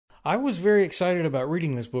I was very excited about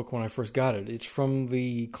reading this book when I first got it. It's from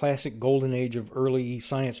the classic golden age of early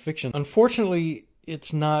science fiction. Unfortunately,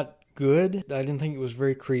 it's not good. I didn't think it was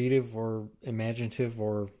very creative or imaginative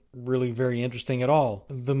or really very interesting at all.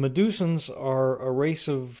 The Medusans are a race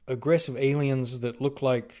of aggressive aliens that look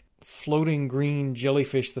like floating green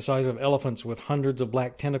jellyfish the size of elephants with hundreds of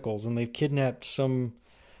black tentacles, and they've kidnapped some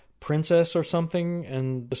princess or something,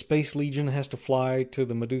 and the Space Legion has to fly to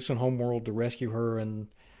the Medusan homeworld to rescue her, and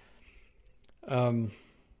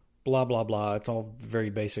blah blah blah. It's all very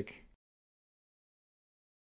basic.